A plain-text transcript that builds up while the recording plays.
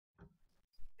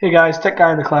Hey guys, Tech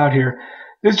Guy in the Cloud here.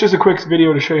 This is just a quick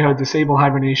video to show you how to disable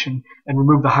Hibernation and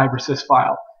remove the hiberfil.sys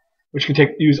file, which can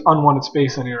use unwanted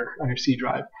space on your C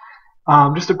drive.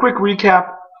 Just a quick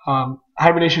recap.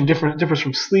 Hibernation differs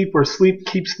from sleep, where sleep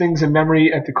keeps things in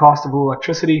memory at the cost of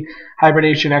electricity.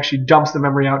 Hibernation actually dumps the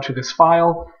memory out to this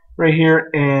file right here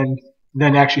and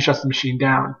then actually shuts the machine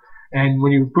down. And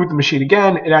when you boot the machine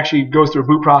again, it actually goes through a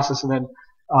boot process and then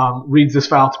reads this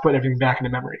file to put everything back into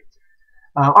memory.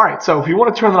 Alright, so if you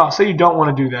want to turn that off, say you don't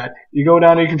want to do that, you go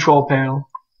down to your control panel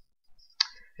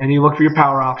and you look for your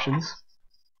power options.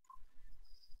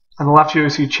 On the left here you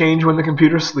see change when the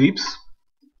computer sleeps.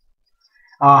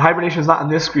 Hibernation is not on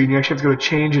this screen. You actually have to go to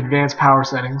change advanced power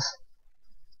settings,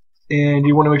 and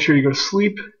you want to make sure you go to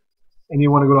sleep and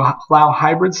you want to go to allow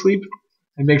hybrid sleep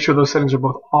and make sure those settings are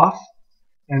both off,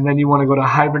 and then you want to go to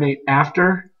hibernate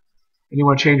after and you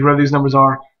want to change whatever these numbers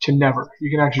are to never.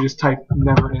 You can actually just type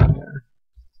never in there.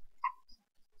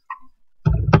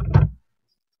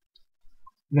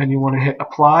 Then you want to hit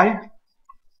apply.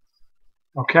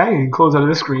 Okay, and you can close out of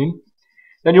this screen.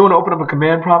 Then you want to open up a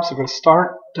command prompt, so go to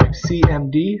start, type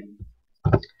cmd,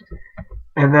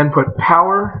 and then put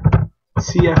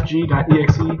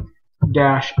powercfg.exe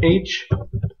 -h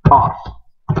off.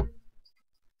 And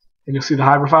you'll see the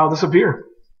Hiber file disappear.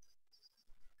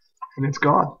 And it's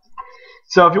gone.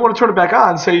 So if you want to turn it back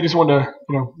on, say you just want to,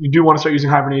 you do want to start using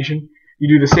Hibernation, you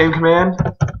do the same command,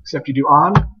 except you do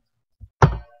on.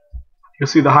 You'll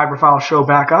see the Hiber file show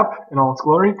back up in all its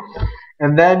glory.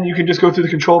 And then you can just go through the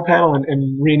control panel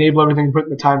and re-enable everything and put in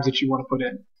the times that you want to put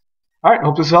in. Alright,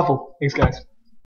 hope this is helpful. Thanks, guys.